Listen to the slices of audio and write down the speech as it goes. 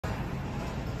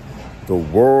The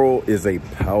world is a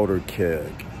powder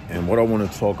keg. And what I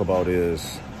want to talk about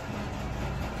is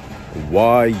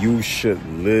why you should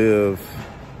live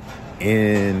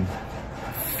in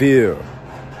fear.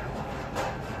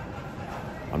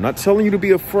 I'm not telling you to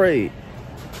be afraid,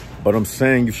 but I'm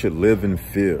saying you should live in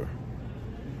fear.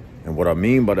 And what I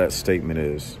mean by that statement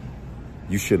is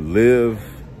you should live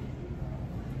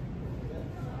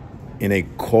in a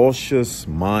cautious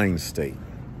mind state,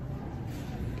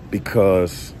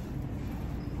 because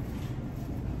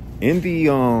in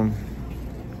this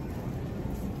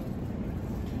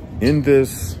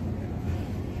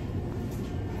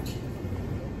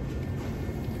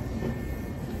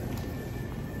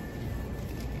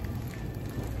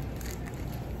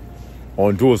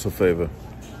do us a favor,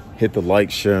 hit the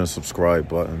like, share, and subscribe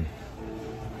button.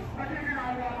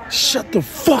 Shut the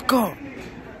fuck up.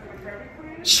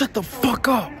 Shut the fuck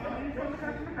up.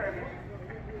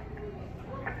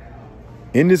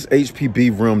 In this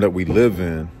HPB realm that we live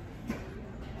in,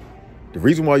 the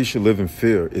reason why you should live in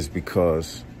fear is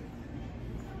because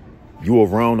you're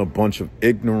around a bunch of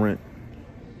ignorant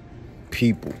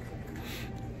people.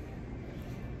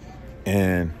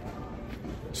 And,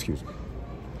 excuse me,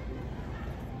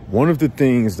 one of the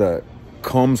things that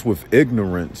comes with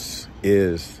ignorance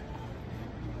is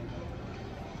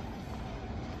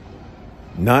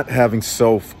not having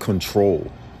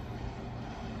self-control.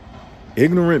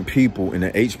 Ignorant people in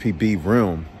the HPB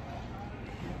realm,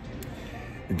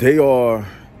 they are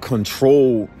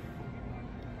controlled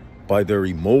by their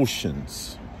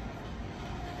emotions.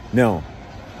 Now,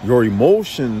 your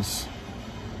emotions,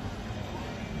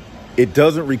 it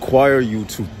doesn't require you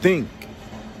to think.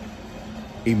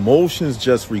 Emotions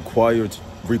just require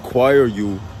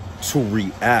you to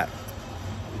react.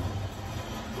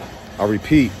 I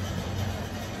repeat,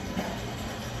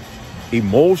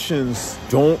 emotions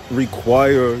don't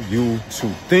require you to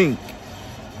think.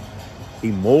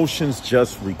 Emotions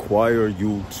just require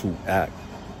you to act.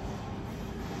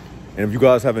 And if you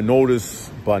guys haven't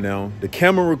noticed by now, the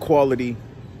camera quality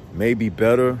may be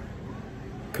better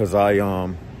because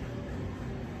I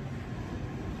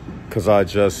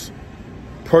just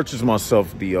purchased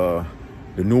myself the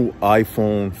new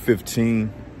iPhone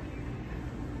 15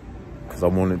 because I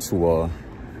wanted to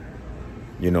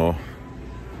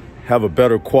have a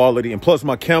better quality. And plus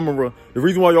my camera, the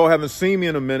reason why y'all haven't seen me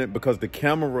in a minute, because the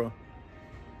camera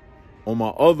on my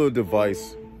other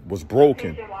device was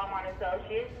broken.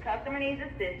 Customer needs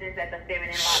assistance at the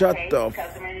feminine Shut lock case. the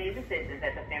Customer needs assistance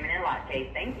at the feminine lock case.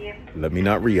 Thank you. Let me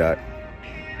not react.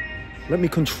 Let me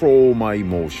control my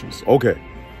emotions. Okay.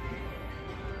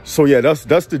 So yeah, that's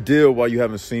the deal why you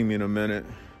haven't seen me in a minute.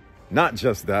 Not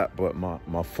just that, but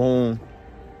my phone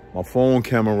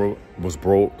camera was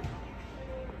broke.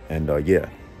 And yeah.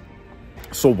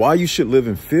 So why you should live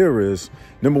in fear is,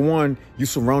 number one, you're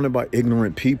surrounded by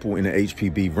ignorant people in the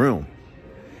HPB realm.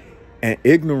 And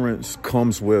ignorance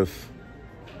comes with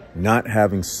not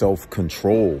having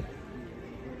self-control.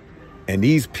 And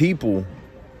these people,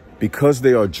 because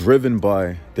they are driven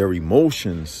by their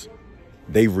emotions,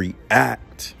 they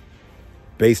react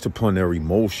based upon their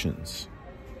emotions.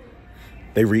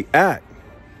 They react.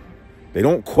 They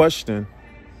don't question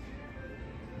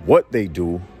what they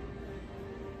do.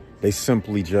 They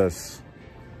simply just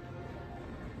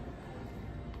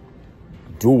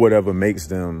do whatever makes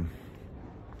them.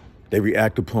 They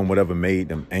react upon whatever made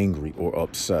them angry or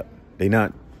upset. They're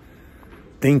not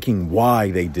thinking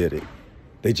why they did it.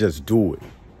 They just do it.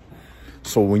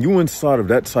 So when you're inside of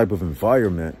that type of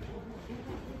environment,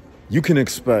 you can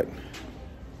expect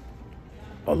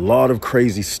a lot of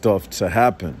crazy stuff to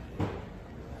happen.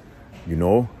 You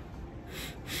know?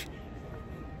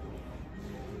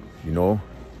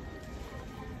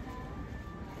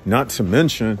 Not to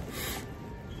mention,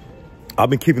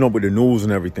 I've been keeping up with the news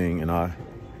and everything, and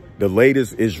the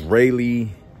latest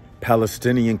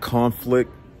Israeli-Palestinian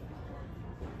conflict,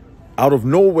 out of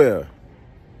nowhere,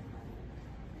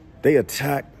 they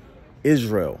attacked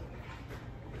Israel.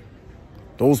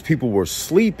 Those people were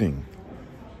sleeping,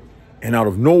 and out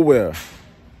of nowhere,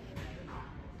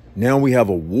 now we have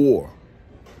a war.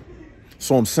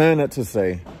 So I'm saying that to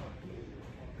say,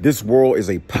 this world is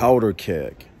a powder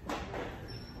keg.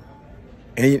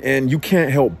 And you can't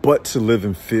help but to live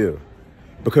in fear,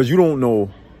 because you don't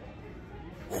know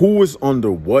who is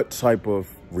under what type of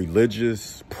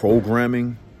religious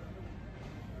programming.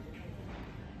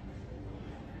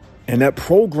 And that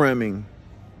programming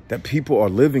that people are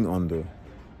living under,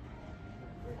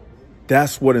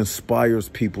 that's what inspires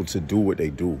people to do what they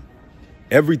do.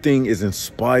 Everything is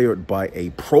inspired by a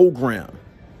program.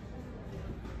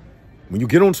 When you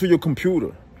get onto your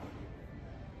computer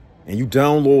and you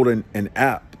download an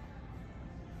app,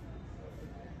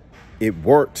 it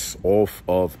works off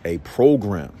of a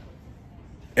program.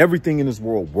 Everything in this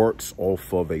world works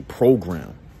off of a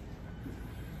program.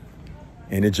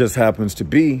 And it just happens to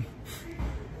be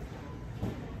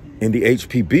in the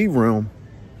HPB realm,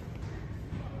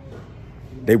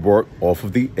 they work off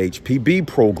of the HPB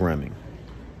programming.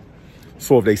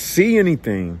 So if they see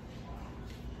anything,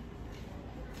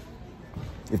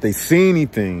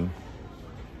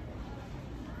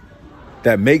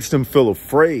 that makes them feel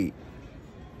afraid,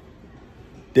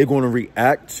 they're going to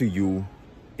react to you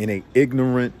in an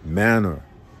ignorant manner.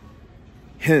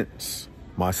 Hence,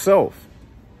 myself.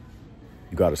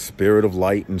 You got a spirit of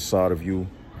light inside of you.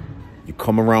 You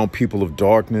come around people of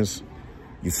darkness.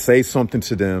 You say something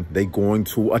to them, they're going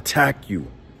to attack you.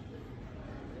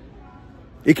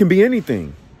 It can be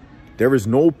anything. There is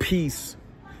no peace.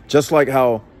 Just like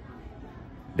how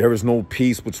there is no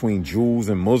peace between Jews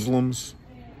and Muslims.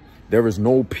 There is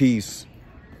no peace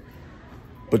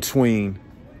between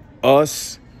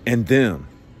us and them.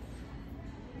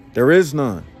 There is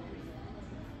none.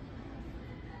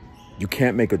 You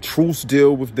can't make a truce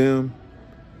deal with them.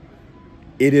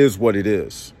 It is what it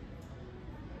is.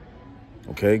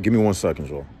 Okay, give me 1 second,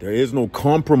 y'all. There is no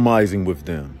compromising with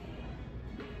them.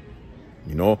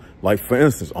 You know, like for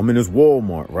instance, I'm in this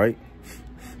Walmart, right?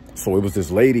 So it was this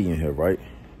lady in here, right?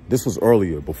 This was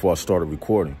earlier before I started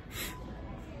recording.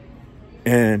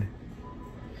 And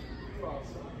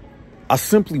I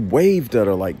simply waved at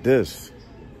her like this.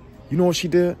 You know what she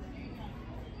did?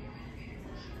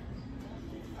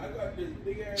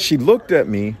 She looked at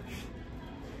me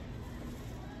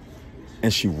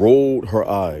and she rolled her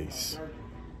eyes.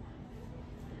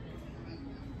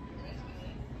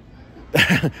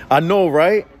 I know,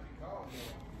 right?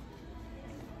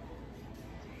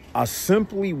 I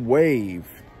simply waved,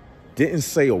 didn't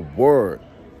say a word,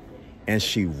 and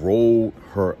she rolled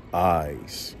her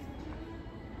eyes.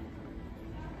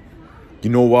 You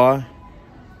know why?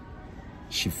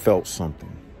 She felt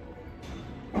something.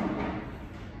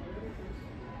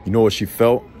 You know what she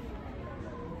felt?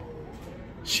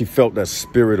 She felt that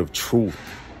spirit of truth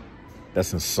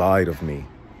that's inside of me.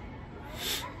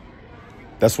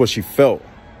 That's what she felt.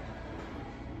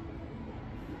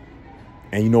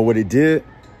 And you know what it did?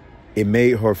 It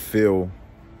made her feel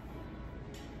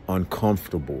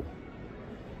uncomfortable.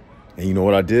 And you know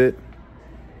what I did?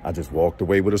 I just walked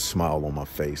away with a smile on my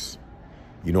face.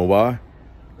 You know why?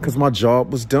 Because my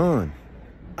job was done.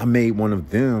 I made one of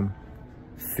them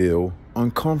feel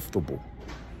uncomfortable.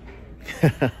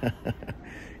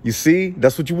 You see,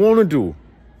 that's what you want to do.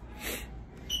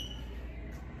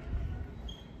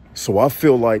 So I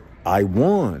feel like I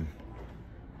won.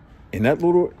 In that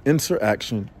little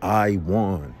interaction, I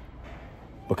won.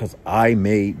 Because I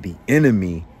made the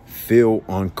enemy feel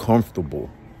uncomfortable.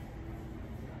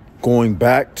 Going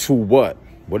back to what?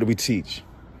 What did we teach?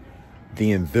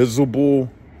 The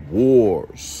invisible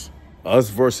wars. Us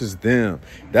versus them.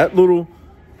 That little,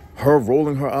 her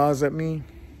rolling her eyes at me,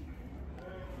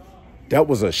 that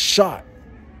was a shot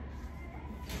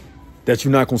that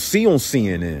you're not going to see on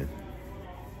CNN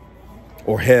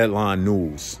or headline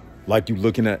news like you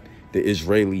looking at the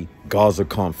Israeli-Gaza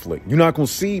conflict. You're not going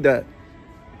to see that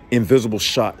invisible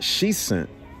shot she sent.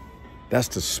 That's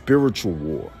the spiritual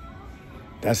war.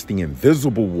 That's the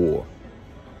invisible war.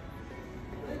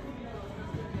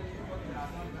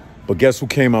 But guess who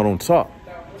came out on top?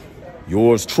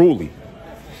 Yours truly.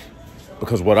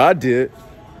 Because what I did,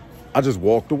 I just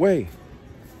walked away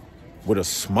with a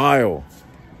smile,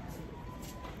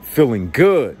 feeling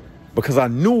good, because I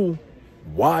knew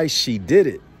why she did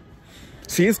it.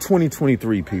 See, it's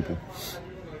 2023, people.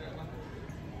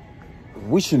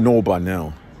 We should know by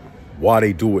now why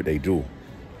they do what they do.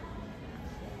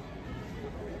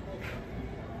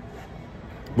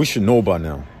 We should know by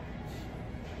now.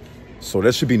 So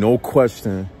there should be no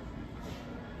question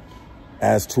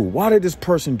as to why did this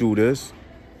person do this?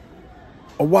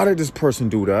 Or why did this person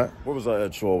do that? Where was I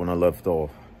at, y'all, when I left off?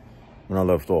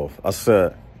 I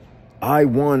said, I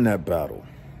won that battle.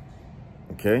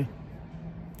 Okay?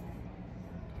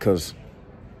 Because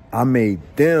I made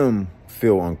them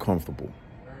feel uncomfortable.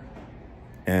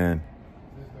 And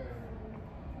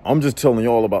I'm just telling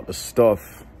y'all about the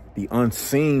stuff, the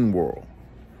unseen world.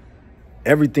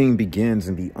 Everything begins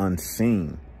in the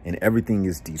unseen, and everything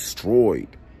is destroyed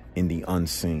in the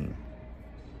unseen.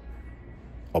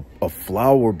 A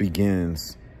flower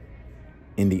begins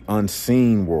in the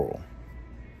unseen world,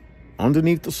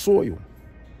 underneath the soil.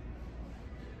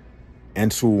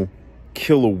 And to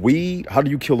kill a weed, how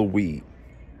do you kill a weed?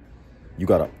 You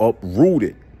got to uproot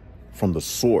it from the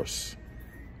source.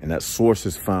 And that source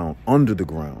is found under the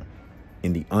ground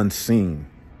in the unseen.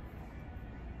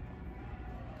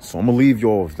 So I'm going to leave you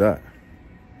all with that.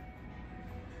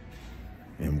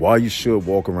 And why you should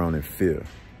walk around in fear.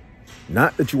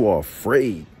 Not that you are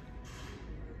afraid,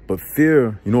 but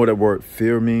fear, you know what that word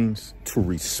fear means? To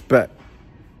respect.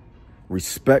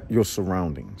 Respect your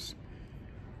surroundings.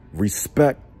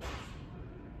 Respect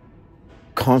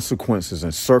consequences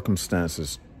and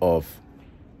circumstances of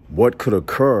what could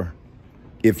occur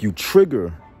if you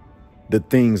trigger the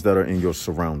things that are in your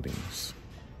surroundings.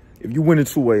 If you went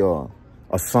into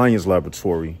a science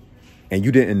laboratory and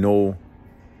you didn't know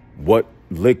what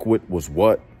liquid was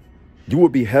what, you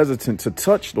would be hesitant to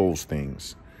touch those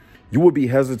things. You would be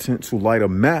hesitant to light a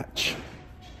match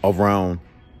around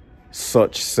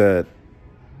such said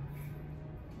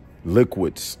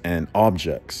liquids and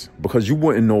objects because you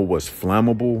wouldn't know what's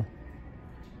flammable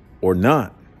or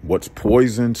not, what's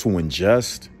poison to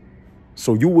ingest.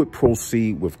 So you would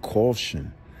proceed with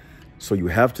caution. So you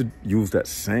have to use that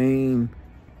same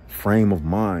frame of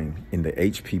mind in the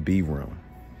HPB realm.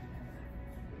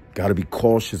 Got to be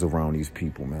cautious around these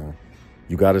people, man.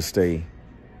 You got to stay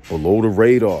below the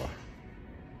radar.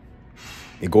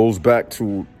 It goes back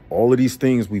to all of these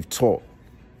things we've taught.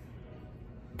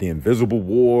 The invisible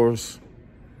wars,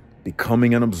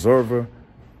 becoming an observer.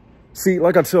 See,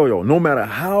 like I tell y'all, no matter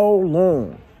how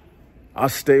long I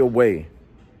stay away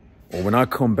or when I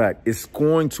come back, it's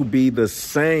going to be the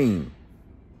same.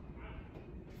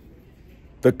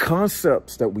 The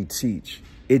concepts that we teach,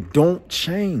 it don't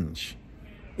change.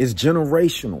 It's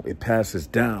generational. It passes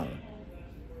down.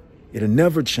 It'll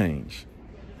never change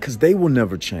because they will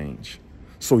never change.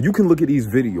 So you can look at these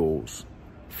videos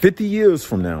 50 years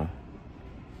from now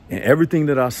and everything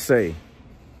that I say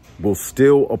will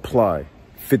still apply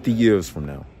 50 years from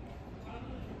now.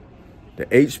 The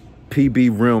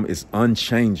HPB realm is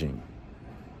unchanging.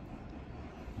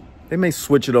 They may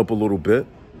switch it up a little bit.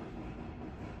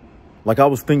 Like I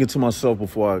was thinking to myself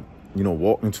before I,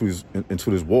 walked into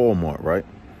this Walmart, right?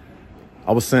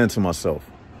 I was saying to myself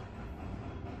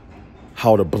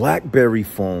how the BlackBerry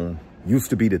phone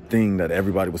used to be the thing that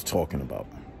everybody was talking about.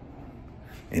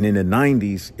 And in the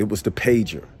 90s, it was the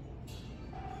pager.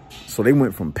 So they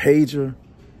went from pager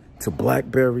to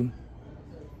BlackBerry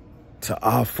to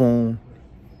iPhone.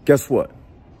 Guess what?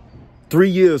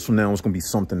 3 years from now, it's going to be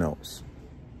something else.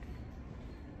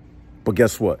 But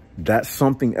guess what? That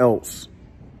something else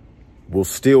will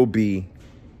still be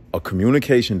a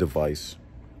communication device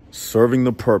serving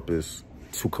the purpose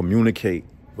to communicate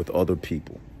with other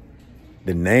people.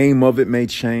 The name of it may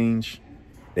change.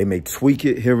 They may tweak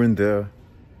it here and there.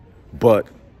 But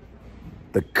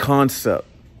the concept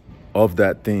of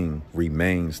that thing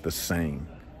remains the same.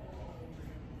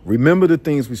 Remember the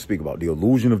things we speak about, the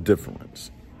illusion of difference.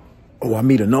 Oh, I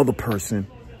meet another person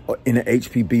in the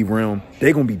HPB realm.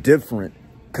 They're going to be different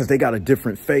because they got a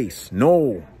different face.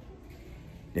 No.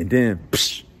 And then,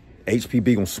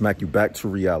 HPB going to smack you back to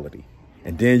reality.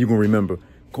 And then you're going to remember,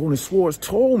 Golden Swords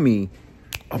told me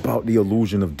about the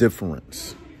illusion of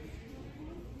difference.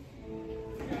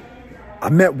 I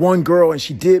met one girl and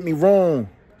she did me wrong,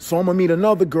 so I'm going to meet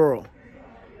another girl.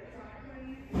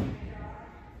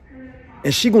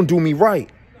 And she going to do me right.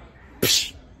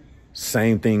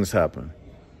 Same things happen.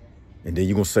 And then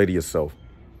you're going to say to yourself,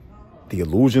 the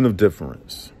illusion of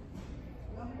difference.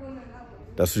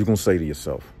 That's what you're going to say to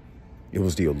yourself. It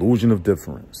was the illusion of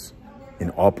difference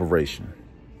in operation.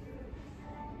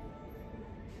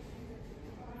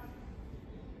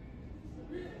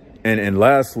 And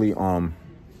lastly, I'm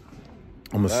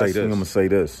going to say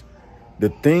this. The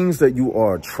things that you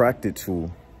are attracted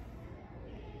to,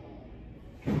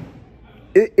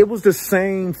 it was the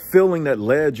same feeling that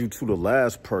led you to the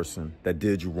last person that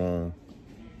did you wrong.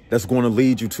 That's going to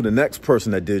lead you to the next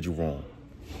person that did you wrong.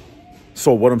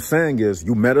 So what I'm saying is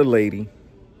you met a lady.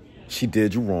 She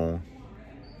did you wrong.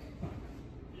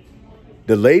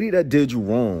 The lady that did you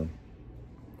wrong,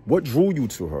 what drew you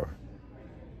to her?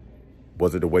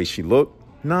 Was it the way she looked?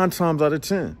 9 times out of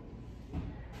 10.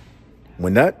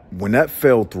 When that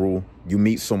fell through, you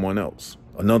meet someone else,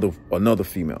 another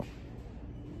female.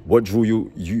 What drew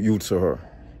you to her?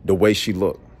 The way she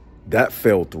looked. That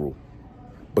fell through.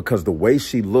 Because the way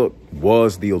she looked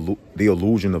was the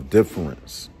illusion of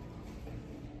difference.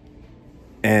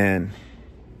 And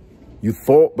you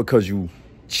thought because you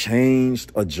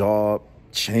changed a job,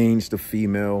 changed the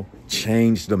female,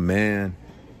 changed the man,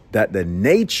 that the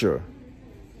nature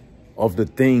of the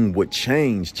thing would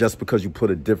change just because you put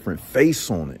a different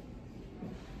face on it.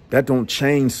 That don't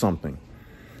change something.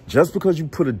 Just because you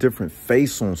put a different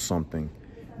face on something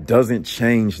doesn't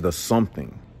change the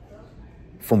something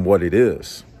from what it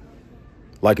is.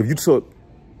 Like if you took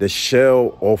the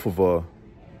shell off of a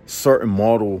certain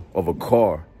model of a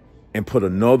car and put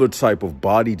another type of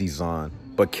body design,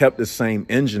 but kept the same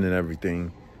engine and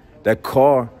everything, that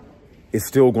car is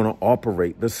still going to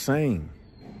operate the same.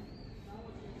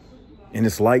 And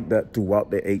it's like that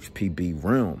throughout the HPB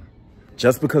realm.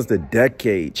 Just because the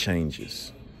decade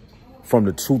changes from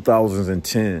the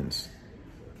 2010s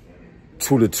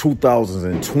to the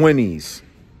 2020s,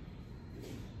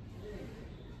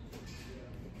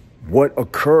 what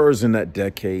occurs in that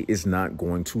decade is not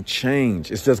going to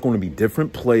change. It's just going to be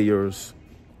different players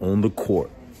on the court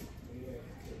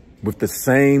with the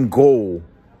same goal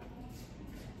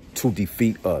to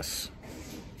defeat us.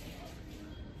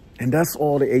 And that's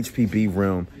all the HPB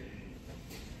realm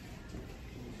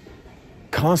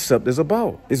concept is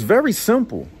about. It's very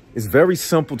simple. It's very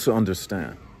simple to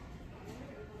understand.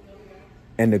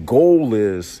 And the goal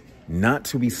is not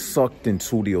to be sucked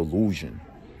into the illusion.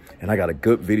 And I got a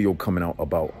good video coming out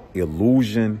about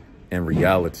illusion and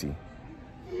reality.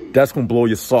 That's going to blow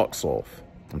your socks off.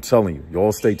 I'm telling you.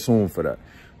 Y'all stay tuned for that.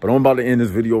 But I'm about to end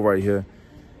this video right here.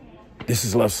 This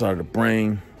is Left Side of the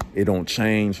Brain. It don't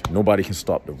change. Nobody can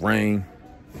stop the rain.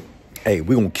 Hey,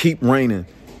 we're going to keep raining.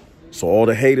 So all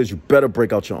the haters, you better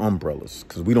break out your umbrellas,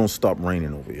 because we don't stop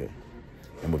raining over here.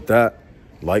 And with that,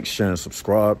 like, share, and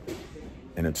subscribe.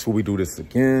 And until we do this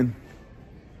again,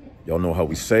 y'all know how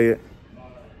we say it.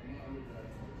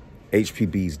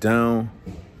 HPB's down,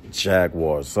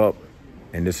 Jaguars up.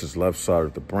 And this is Left Side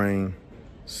of the Brain,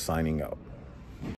 signing out.